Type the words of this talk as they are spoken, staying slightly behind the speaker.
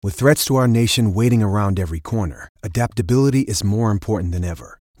With threats to our nation waiting around every corner, adaptability is more important than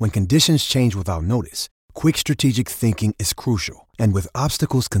ever. When conditions change without notice, quick strategic thinking is crucial. And with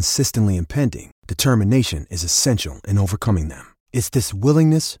obstacles consistently impending, determination is essential in overcoming them. It's this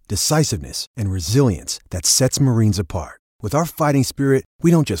willingness, decisiveness, and resilience that sets Marines apart. With our fighting spirit, we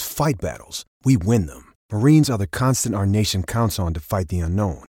don't just fight battles, we win them. Marines are the constant our nation counts on to fight the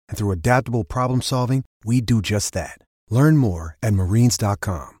unknown. And through adaptable problem solving, we do just that. Learn more at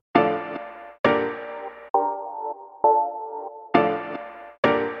marines.com.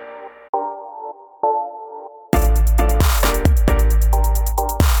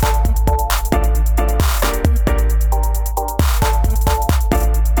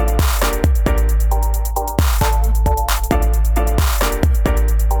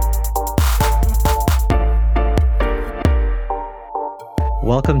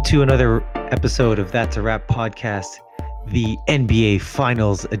 Welcome to another episode of That's a Wrap podcast, the NBA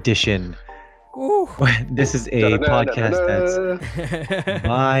Finals edition. Ooh. This is a podcast that's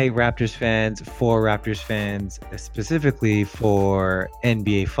by Raptors fans, for Raptors fans, specifically for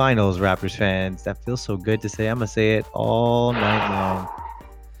NBA Finals Raptors fans. That feels so good to say. I'm going to say it all night long.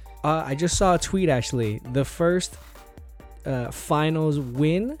 I just saw a tweet, actually. The first finals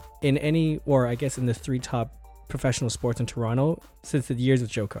win in any, or I guess in the three top professional sports in Toronto since the years of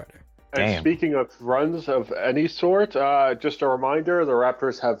Joe Carter. And speaking of runs of any sort, just a reminder, the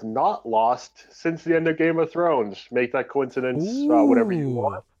Raptors have not lost since the end of Game of Thrones. Make that coincidence whatever you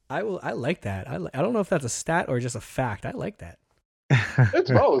want. I like that. I don't know if that's a stat or just a fact. I like that.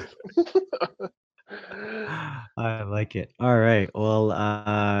 It's both. I like it. All right. Well,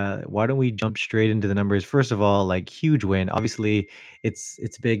 why don't we jump straight into the numbers? First of all, like, huge win. Obviously, it's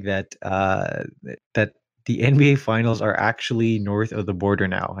big that that the NBA Finals are actually north of the border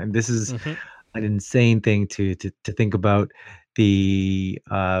now, and this is an insane thing to think about. The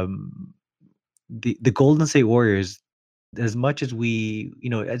Golden State Warriors, as much as we,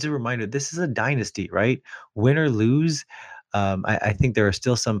 as a reminder, this is a dynasty, right? Win or lose, I think there are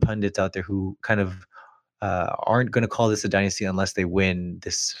still some pundits out there who kind of aren't going to call this a dynasty unless they win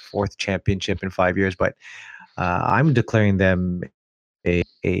this fourth championship in 5 years. But I'm declaring them a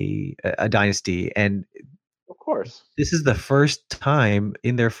dynasty, and of course, this is the first time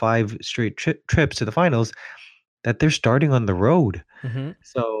in their 5 straight trips to the finals that they're starting on the road.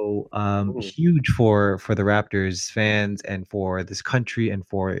 So huge for the Raptors fans and for this country and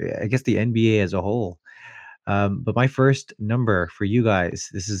for, I guess, the NBA as a whole. But my first number for you guys,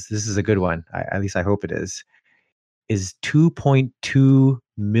 this is a good one. At least I hope it is 2.2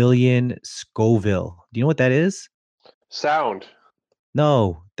 million Scoville. Do you know what that is? Sound.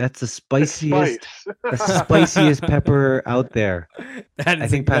 No, that's the spiciest pepper out there. I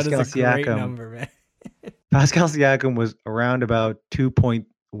think Pascal Siakam. Great number, man. Pascal Siakam was around about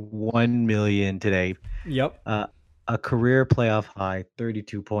 2.1 million today. Yep. A career playoff high,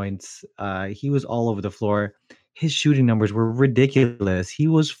 32 points. He was all over the floor. His shooting numbers were ridiculous. He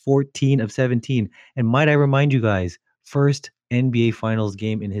was 14 of 17. And might I remind you guys, first NBA Finals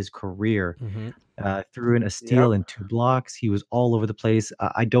game in his career. Threw in a steal and 2 blocks. He was all over the place.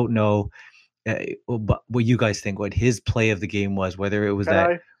 I don't know but what you guys think, what his play of the game was, whether it was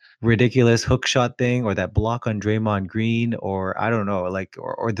ridiculous hook shot thing or that block on Draymond Green, or I don't know, like,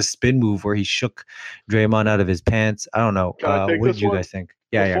 or the spin move where he shook Draymond out of his pants. I don't know. What did you guys think?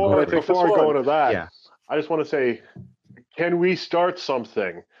 Before I go into that, I just want to say, can we start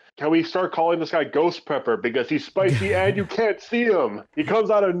something? Can we start calling this guy Ghost Pepper because he's spicy and you can't see him? He comes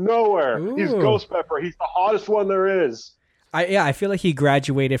out of nowhere. Ooh. He's Ghost Pepper. He's the hottest one there is. I feel like he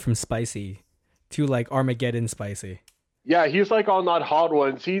graduated from spicy to like Armageddon spicy. Yeah, he's like on that hot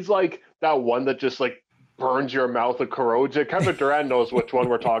ones. He's like that one that just like burns your mouth and corrodes it. Kevin Durant knows which one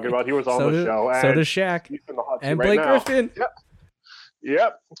we're talking about. He was on the show. So does Shaq. He's in the hot and seat Blake right Griffin.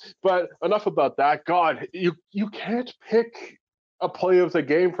 Yep. But enough about that. God, you can't pick a play of the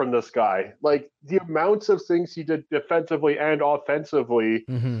game from this guy. Like, the amounts of things he did defensively and offensively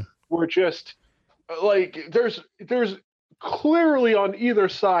were just like, there's clearly on either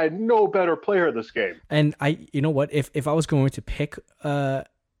side no better player this game. And you know what, if I was going to pick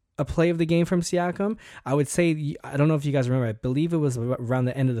a play of the game from Siakam, I would say, I don't know if you guys remember, I believe it was around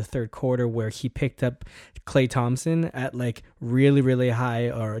the end of the third quarter where he picked up Klay Thompson at like really, really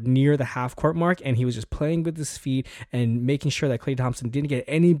high or near the half court mark, and he was just playing with his feet and making sure that Klay Thompson didn't get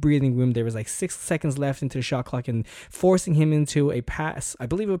any breathing room. There was like 6 seconds left into the shot clock and forcing him into a pass, I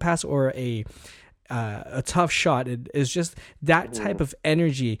believe a pass or a a tough shot. It is just that type of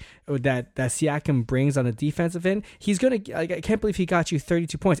energy that Siakam brings on the defensive end. He's gonna. I can't believe he got you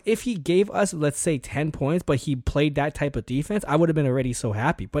 32 points. If he gave us, let's say, 10 points, but he played that type of defense, I would have been already so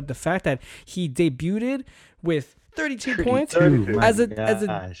happy. But the fact that he debuted with 32 points as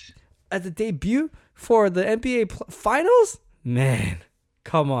a debut for the NBA Finals, man,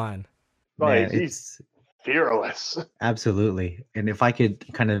 come on. Man, he's fearless. Absolutely. And if I could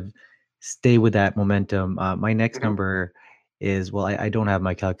kind of stay with that momentum, my next number is, well, I don't have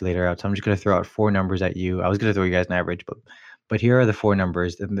my calculator out, so I'm just going to throw out 4 numbers at you. I was going to throw you guys an average, but here are the 4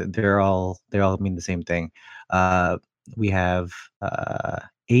 numbers, and they all mean the same thing. We have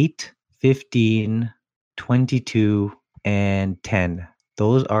 8, 15, 22, and 10.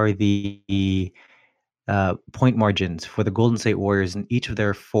 Those are the point margins for the Golden State Warriors in each of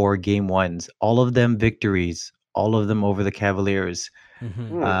their 4 game ones. All of them victories, all of them over the Cavaliers.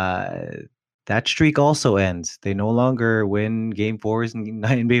 That streak also ends. They no longer win game 4s in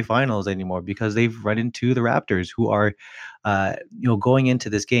NBA Finals anymore because they've run into the Raptors, who are, going into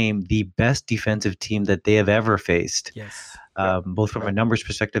this game, the best defensive team that they have ever faced. Yes. Both from a numbers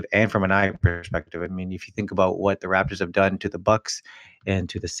perspective and from an eye perspective. I mean, if you think about what the Raptors have done to the Bucks and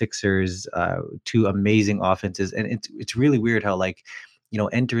to the Sixers, 2 amazing offenses, and it's really weird how,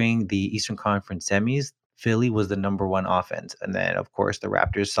 entering the Eastern Conference semis, Philly was the number 1 offense, and then of course the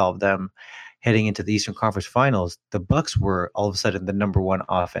Raptors solved them. Heading into the Eastern Conference Finals, the Bucks were all of a sudden the number 1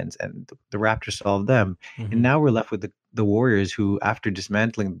 offense, and the Raptors solved them. And now we're left with the Warriors, who, after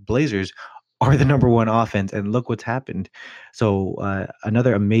dismantling the Blazers, are the number 1 offense, and look what's happened. So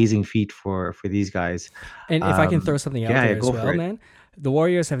another amazing feat for these guys. And if I can throw something out there as well, man, the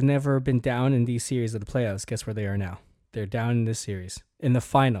Warriors have never been down in these series of the playoffs. Guess where they are now? They're down in this series, in the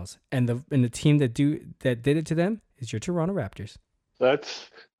finals, and the team that did it to them is your Toronto Raptors.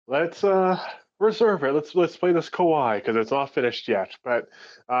 Let's reserve it. Let's play this Kawhi because it's not finished yet, but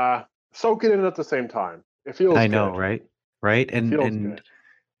soak it in at the same time. It feels. I know, good. right, and good.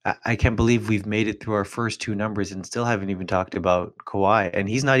 I can't believe we've made it through our first 2 numbers and still haven't even talked about Kawhi. And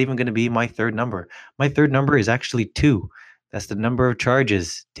he's not even going to be my 3rd number. My 3rd number is actually 2. That's the number of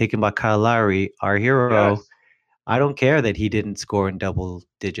charges taken by Kyle Lowry, our hero. Yes. I don't care that he didn't score in double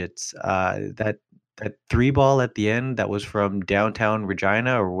digits. That 3 ball at the end that was from downtown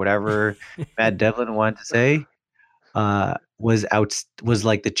Regina or whatever Matt Devlin wanted to say was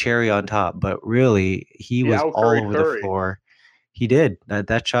like the cherry on top. But really, he was all over the floor. He did.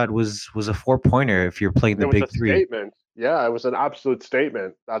 That shot was a 4-pointer if you're playing the big 3. Statement. Yeah, it was an absolute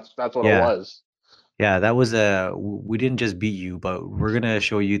statement. That's what it was. Yeah, that was we didn't just beat you, but we're gonna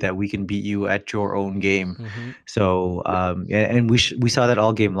show you that we can beat you at your own game. So and we saw that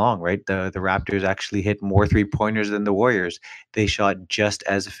all game long, right? The Raptors actually hit more 3-pointers than the Warriors. They shot just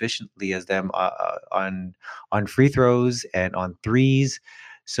as efficiently as them on free throws and on threes.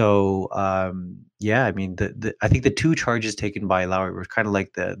 So I mean, I think the 2 charges taken by Lowry were kind of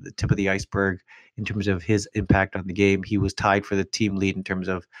like the tip of the iceberg in terms of his impact on the game. He was tied for the team lead in terms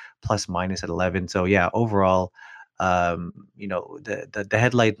of plus minus at 11. So yeah, overall, the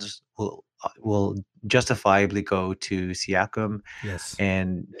headlines will justifiably go to Siakam. Yes.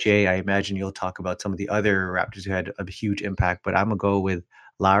 And Jay, I imagine you'll talk about some of the other Raptors who had a huge impact, but I'm gonna go with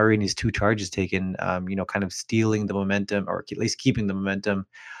Lowry and his 2 charges taken, kind of stealing the momentum, or at least keeping the momentum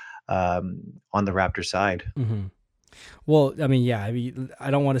on the Raptors side. Well, I mean, I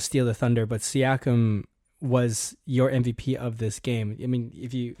don't want to steal the thunder, but Siakam was your MVP of this game. I mean,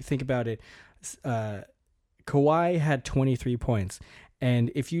 if you think about it, Kawhi had 23 points.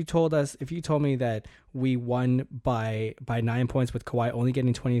 And if you told me that we won by 9 points with Kawhi only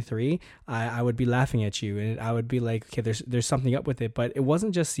getting 23, I would be laughing at you, and I would be like, okay, there's something up with it. But it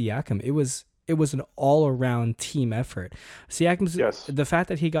wasn't just Siakam; it was an all-around team effort. Siakam's the fact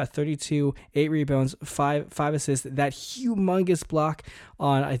that he got 32, 8 rebounds, 5 assists, that humongous block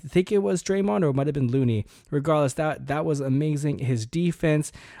on, I think it was Draymond or it might have been Looney. Regardless, that was amazing. His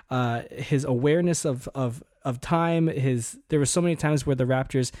defense, his awareness of time. There were so many times where the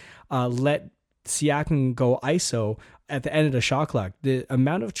Raptors let Siakam go ISO at the end of the shot clock. The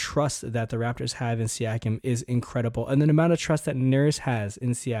amount of trust that the Raptors have in Siakam is incredible, and the amount of trust that Nurse has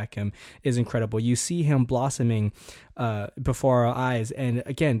in Siakam is incredible. You see him blossoming before our eyes, and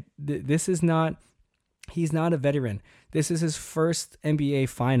again, he's not a veteran. This is his first NBA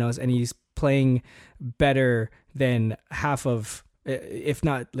Finals, and he's playing better than half of, if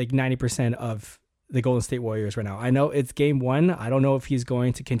not like 90% of the Golden State Warriors right now. I know it's game 1. I don't know if he's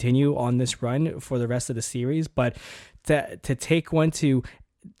going to continue on this run for the rest of the series, but to take one to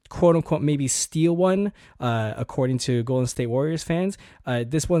quote unquote maybe steal one, according to Golden State Warriors fans.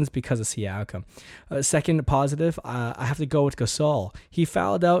 This one's because of Siakam. Second positive, I have to go with Gasol. He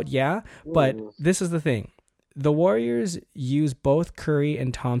fouled out, yeah, but this is the thing. The Warriors use both Curry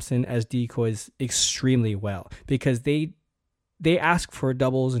and Thompson as decoys extremely well because they ask for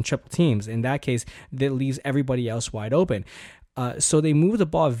doubles and triple teams. In that case, that leaves everybody else wide open. So they move the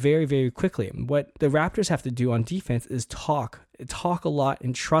ball very, very quickly. What the Raptors have to do on defense is talk a lot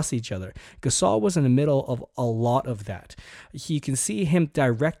and trust each other. Gasol was in the middle of a lot of that. You can see him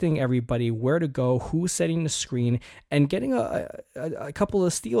directing everybody where to go, who's setting the screen, and getting a couple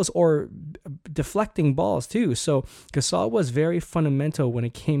of steals or deflecting balls too. So Gasol was very fundamental when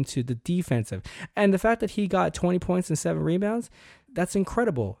it came to the defensive. And the fact that he got 20 points and 7 rebounds, that's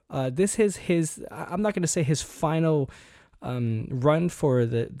incredible. This is his, I'm not going to say his final run for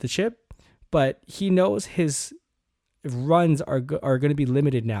the chip, but he knows his runs are going to be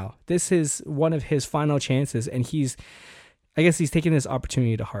limited now. This is one of his final chances, and I guess he's taking this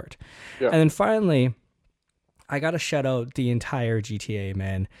opportunity to heart. Yeah. And then finally, I got to shout out the entire GTA,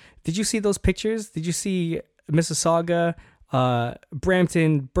 man. Did you see those pictures? Did you see Mississauga,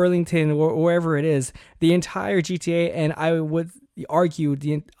 Brampton, Burlington, wherever it is, the entire GTA? And I would argue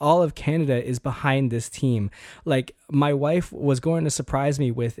all of Canada is behind this team. Like, my wife was going to surprise me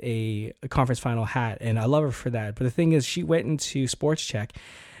with a conference final hat, and I love her for that. But the thing is, she went into Sports Check,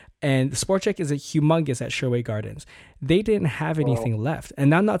 and Sports Check is a humongous at Sherway Gardens. They didn't have anything left.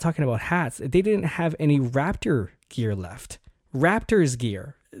 And I'm not talking about hats. They didn't have any Raptor gear left. Raptors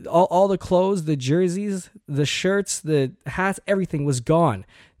gear. All the clothes, the jerseys, the shirts, the hats, everything was gone.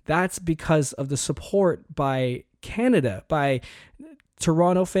 That's because of the support by Canada, by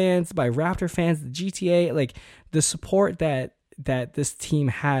Toronto fans, by Raptor fans, the GTA. Like, the support that this team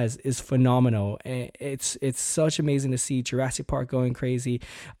has is phenomenal. And it's such amazing to see Jurassic Park going crazy,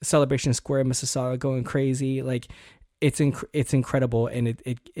 Celebration Square, Mississauga going crazy. Like, it's incredible, and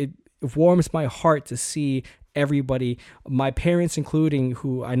it warms my heart to see everybody, my parents including,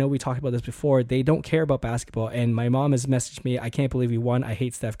 who I know we talked about this before, they don't care about basketball. And my mom has messaged me, I can't believe you won. I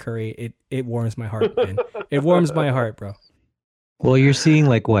hate Steph Curry. It warms my heart, man. It warms my heart, bro. Well, you're seeing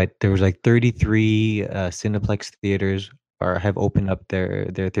like what? There was like 33 Cineplex theaters have opened up their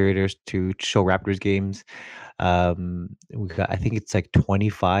theaters to show Raptors games. We got, I think it's like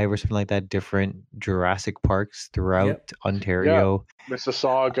 25 or something like that, different Jurassic Parks throughout Ontario. Yeah.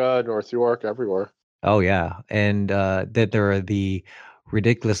 Mississauga, North York, everywhere. Oh yeah, and that there are the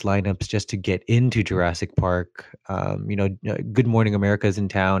ridiculous lineups just to get into Jurassic Park. Good Morning America is in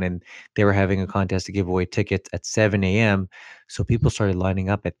town, and they were having a contest to give away tickets at 7 a.m. So people started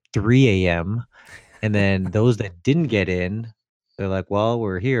lining up at 3 a.m. And then those that didn't get in, they're like, "Well,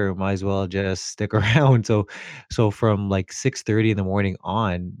 we're here, might as well just stick around." So from like 6:30 in the morning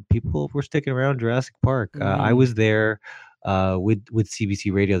on, people were sticking around Jurassic Park. I was there with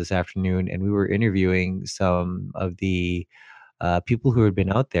CBC Radio this afternoon, and we were interviewing some of the people who had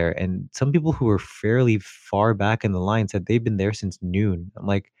been out there, and some people who were fairly far back in the line said they've been there since noon. I'm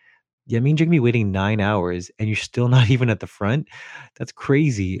like, yeah, I mean, you're gonna be waiting 9 hours and you're still not even at the front. That's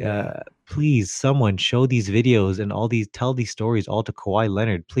crazy. Please, someone show these videos and tell these stories all to Kawhi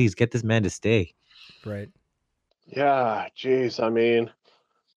Leonard. Please get this man to stay. Right. Yeah, geez. I mean,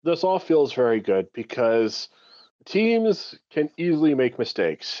 this all feels very good because teams can easily make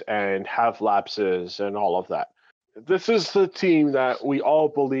mistakes and have lapses and all of that. This is the team that we all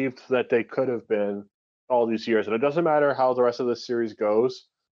believed that they could have been all these years. And it doesn't matter how the rest of the series goes.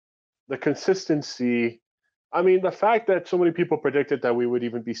 The consistency, I mean, the fact that so many people predicted that we would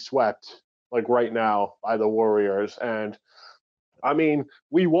even be swept, like right now, by the Warriors. And I mean,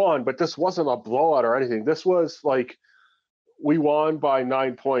 we won, but this wasn't a blowout or anything. This was like, we won by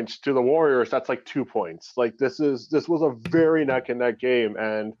 9 points to the Warriors. That's like 2 points. Like, this was a very neck and neck game.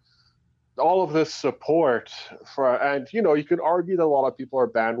 And all of this support and you can argue that a lot of people are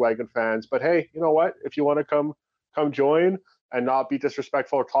bandwagon fans, but hey, you know what? If you want to come join and not be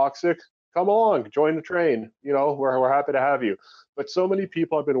disrespectful or toxic, come along, join the train. We're happy to have you. But so many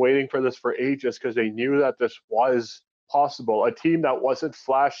people have been waiting for this for ages because they knew that this was possible. A team that wasn't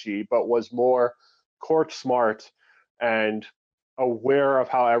flashy, but was more court smart and aware of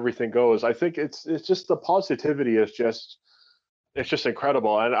how everything goes. I think it's just the positivity is just, it's just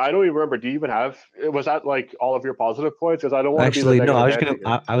incredible. And I don't even remember, do you even was that like all of your positive points? Because I don't want to be the no, I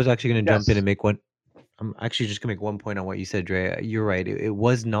was actually going to jump in and make one. I'm actually just going to make one point on what you said, Dre. You're right. It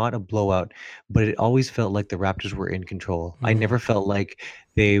was not a blowout, but it always felt like the Raptors were in control. I never felt like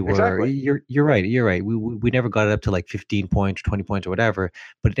They were. Exactly. You're right. You're right. We never got it up to like 15 points, 20 points, or whatever.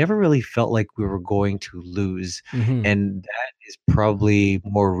 But it never really felt like we were going to lose, Hmm. and that is probably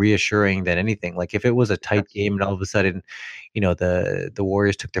more reassuring than anything. Like if it was a tight Yes. game and all of a sudden, the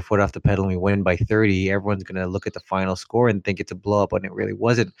Warriors took their foot off the pedal and we win by 30, everyone's gonna look at the final score and think it's a blow up, and it really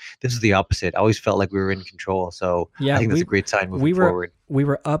wasn't. This is the opposite. I always felt like we were in control. So I Yeah, think that's a great sign moving we were forward. we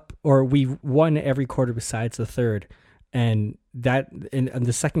were up, or we won every quarter besides the third, and that in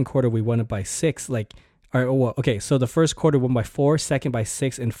the second quarter we won it by 6. Like, well, okay, so the first quarter won by 4, second by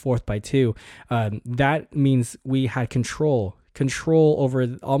 6, and fourth by 2. That means we had control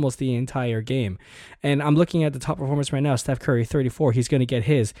over almost the entire game. And I'm looking at the top performers right now. Steph Curry, 34. He's going to get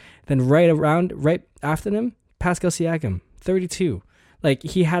his. Then right after them, Pascal Siakam, 32. Like,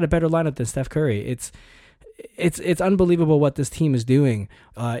 he had a better lineup than Steph Curry. It's unbelievable what this team is doing.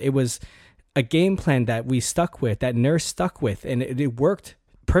 It was a game plan that we stuck with, that Nurse stuck with, and it worked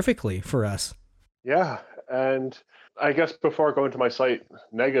perfectly for us. Yeah, and I guess before going to my slight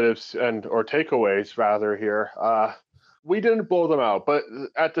negatives and or takeaways rather here, we didn't blow them out, but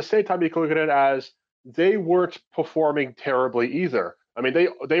at the same time, you can look at it as they weren't performing terribly either. I mean,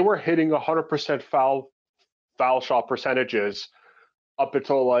 they were hitting 100% foul shot percentages up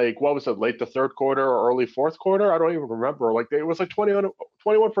until like what was it, late the third quarter or early fourth quarter? I don't even remember. Like it was like 21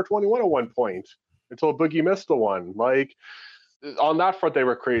 for 21 at one point until Boogie missed the one. Like on that front, they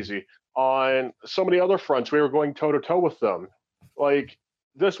were crazy. On so many other fronts, we were going toe to toe with them. Like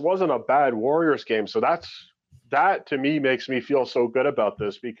this wasn't a bad Warriors game, so that to me makes me feel so good about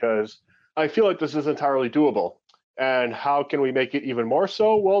this because I feel like this is entirely doable. And how can we make it even more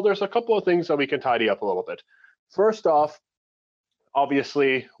so? Well, there's a couple of things that we can tidy up a little bit. First off,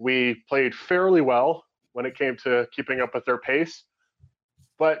 obviously, we played fairly well when it came to keeping up with their pace.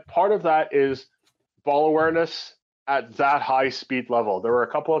 But part of that is ball awareness at that high speed level. There were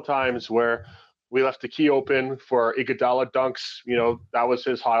a couple of times where we left the key open for Iguodala dunks. You know, that was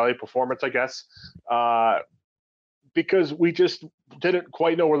his highlight performance, I guess, because we just didn't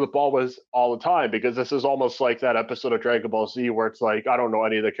quite know where the ball was all the time. Because this is almost like that episode of Dragon Ball Z where it's like I don't know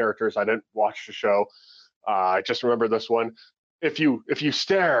any of the characters. I didn't watch the show. I just remember this one. If you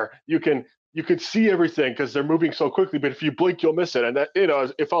stare, you can see everything because they're moving so quickly. But if you blink, you'll miss it. And that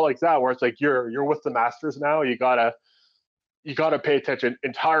it felt like that where it's like you're with the masters now. You gotta pay attention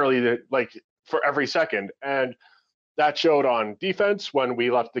entirely to like for every second. And that showed on defense when we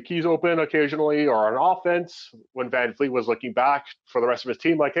left the keys open occasionally, or on offense when Van Fleet was looking back for the rest of his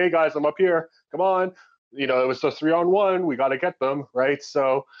team, like, hey guys, I'm up here. Come on. It was a 3-on-1. We got to get them, right?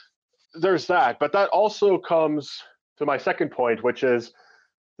 So there's that. But that also comes to my second point, which is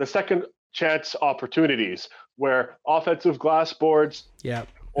the second chance opportunities where offensive glass boards Yeah,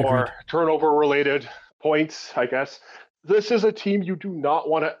 agreed. or turnover related points, I guess. This is a team you do not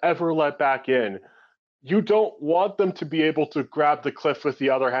want to ever let back in. You don't want them to be able to grab the cliff with the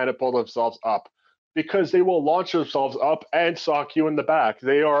other hand and pull themselves up because they will launch themselves up and sock you in the back.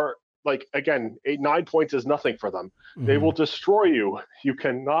 They are like, again, 9 points is nothing for them. They will destroy you. You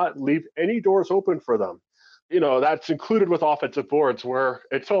cannot leave any doors open for them. That's included with offensive boards where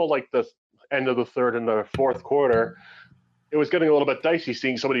until like the end of the third and the fourth quarter, it was getting a little bit dicey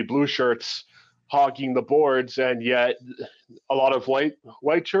seeing so many blue shirts hogging the boards, and yet a lot of white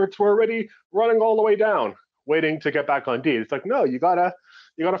shirts were already running all the way down, waiting to get back on D. It's like, no, you gotta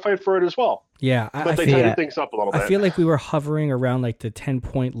fight for it as well. Yeah, But they tightened things up a little bit. I feel like we were hovering around like the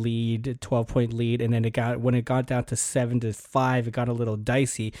 10-point lead, 12-point lead, and then when it got down to 7-5, it got a little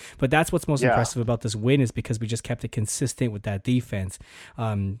dicey. But that's what's most impressive about this win is because we just kept it consistent with that defense.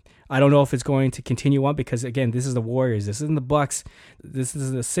 I don't know if it's going to continue on because again, this is the Warriors. This isn't the Bucks. This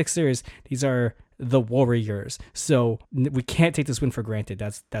is the Sixers. These are the Warriors. So we can't take this win for granted.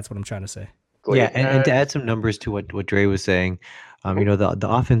 That's what I'm trying to say. Yeah, and to add some numbers to what Dre was saying, the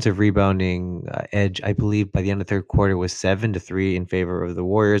offensive rebounding edge, I believe by the end of the third quarter was 7-3 in favor of the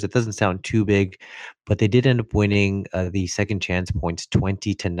Warriors. It doesn't sound too big, but they did end up winning the second chance points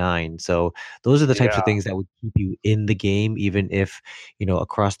 20-9. So those are the types of things that would keep you in the game, even if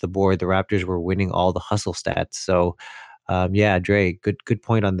across the board the Raptors were winning all the hustle stats. So Dre, good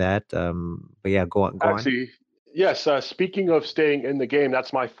point on that. But yeah, go on. Actually, yes. Speaking of staying in the game,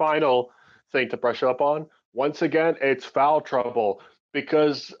 that's my final thing to brush up on. Once again, it's foul trouble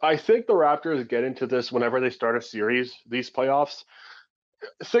because I think the Raptors get into this whenever they start a series, these playoffs.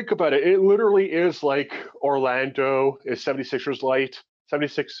 Think about it. It literally is like Orlando is 76ers light,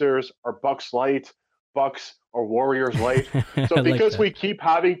 76ers are Bucks light, Bucks are Warriors light. So because we keep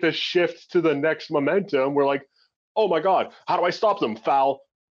having to shift to the next momentum, we're like, oh my God, how do I stop them? Foul.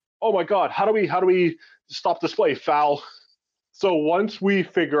 Oh my God, how do we stop this play? Foul. So once we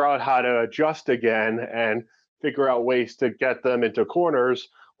figure out how to adjust again and figure out ways to get them into corners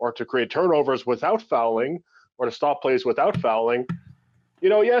or to create turnovers without fouling or to stop plays without fouling,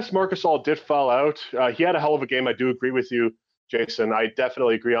 yes, Marc Gasol did foul out. He had a hell of a game. I do agree with you, Jason. I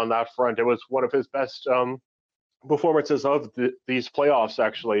definitely agree on that front. It was one of his best performances of these playoffs,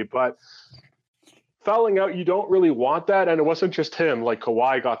 actually. But fouling out, you don't really want that. And it wasn't just him. Like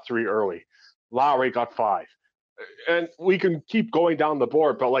Kawhi got 3 early. Lowry got 5. And we can keep going down the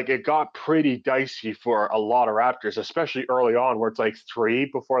board, but like it got pretty dicey for a lot of Raptors, especially early on where it's like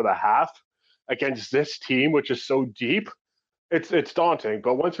 3 before the half against this team, which is so deep. It's daunting.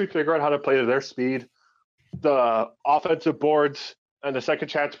 But once we figure out how to play to their speed, the offensive boards and the second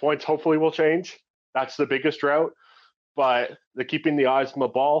chance points hopefully will change. That's the biggest route. But the keeping the eyes on the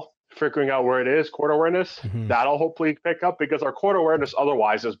ball, figuring out where it is, court awareness, that'll hopefully pick up because our court awareness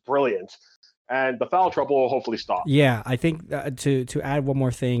otherwise is brilliant. And the foul trouble will hopefully stop. Yeah, I think to add one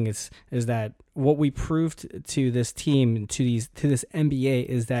more thing is that what we proved to this team, to this NBA,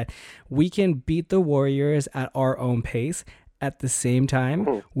 is that we can beat the Warriors at our own pace. At the same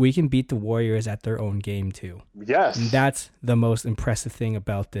time, we can beat the Warriors at their own game too. Yes. And that's the most impressive thing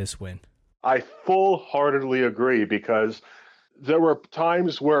about this win. I full-heartedly agree because there were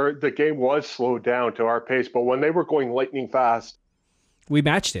times where the game was slowed down to our pace, but when they were going lightning fast, we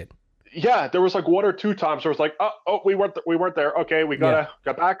matched it. Yeah, there was like 1 or 2 times where it was like, oh, we weren't there. Okay, we gotta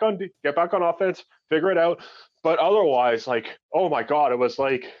get back on offense, figure it out. But otherwise, like, oh my God, it was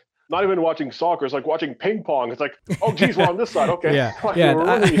like not even watching soccer. It's like watching ping pong. It's like, oh geez, we're on this side. Okay, yeah, like, yeah.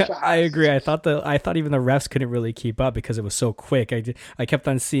 really I agree. I thought even the refs couldn't really keep up because it was so quick. I kept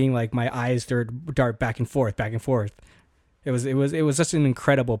on seeing like my eyes dart back and forth. It was just an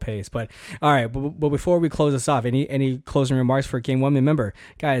incredible pace. But all right, but before we close this off, any closing remarks for game 1? Remember,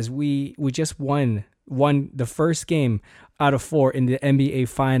 guys, we just won the first game out of 4 in the NBA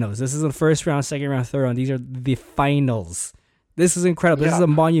Finals. This is the first round, second round, third round. These are the finals. This is incredible. This is a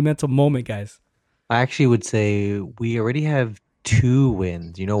monumental moment, guys. I actually would say we already have 2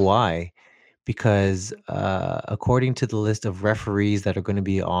 wins. You know why? Because according to the list of referees that are going to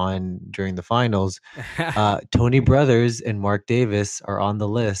be on during the finals, Tony Brothers and Mark Davis are on the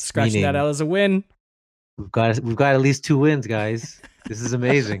list. Scratching that out as a win. We've got at least 2 wins, guys. This is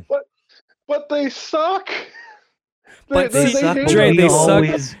amazing. But they suck. They suck. Dre,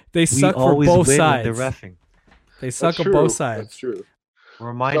 they suck for both sides. The reffing. They suck on both sides. That's true.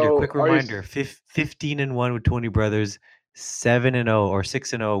 Quick reminder: 15-1 with Tony Brothers, 7-0 or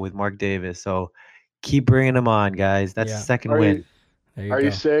 6-0 with Mark Davis. So keep bringing them on, guys. That's the second win. Are you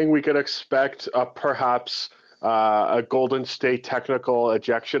saying we could expect perhaps a Golden State technical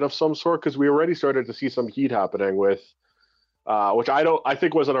ejection of some sort? Because we already started to see some heat happening with, which I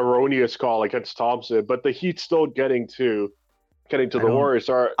think was an erroneous call against Thompson, but the Heat still getting to the Warriors.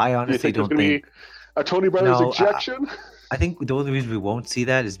 I honestly don't think a Tony Brothers ejection. I think the only reason we won't see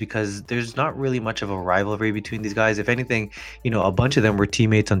that is because there's not really much of a rivalry between these guys. If anything, a bunch of them were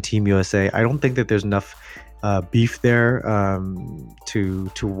teammates on Team USA. I don't think that there's enough beef there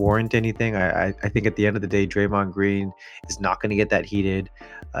to warrant anything. I think at the end of the day, Draymond Green is not going to get that heated.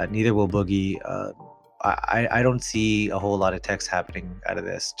 Neither will Boogie. I don't see a whole lot of text happening out of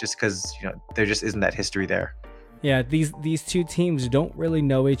this just because there just isn't that history there. Yeah, these 2 teams don't really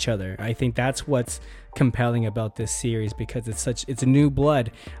know each other. I think that's what's compelling about this series because it's a new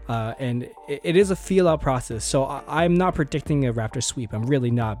blood, and it is a feel-out process. So I'm not predicting a Raptors sweep. I'm really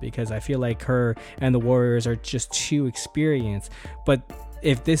not, because I feel like Kerr and the Warriors are just too experienced. But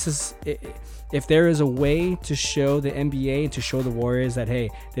if there is a way to show the NBA and to show the Warriors that, hey,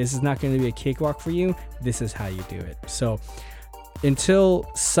 this is not going to be a cakewalk for you, this is how you do it. So until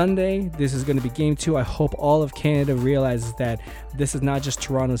Sunday, this is going to be game 2. I hope all of Canada realizes that this is not just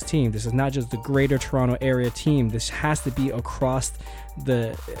Toronto's team. This is not just the greater Toronto area team. This has to be across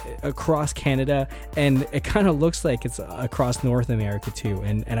Canada, and it kind of looks like it's across North America too.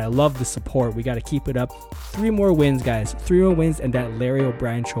 And I love the support. We got to keep it up. 3 more wins, guys. 3 more wins, and that Larry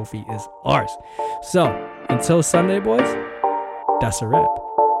O'Brien trophy is ours. So until Sunday, boys, that's a wrap.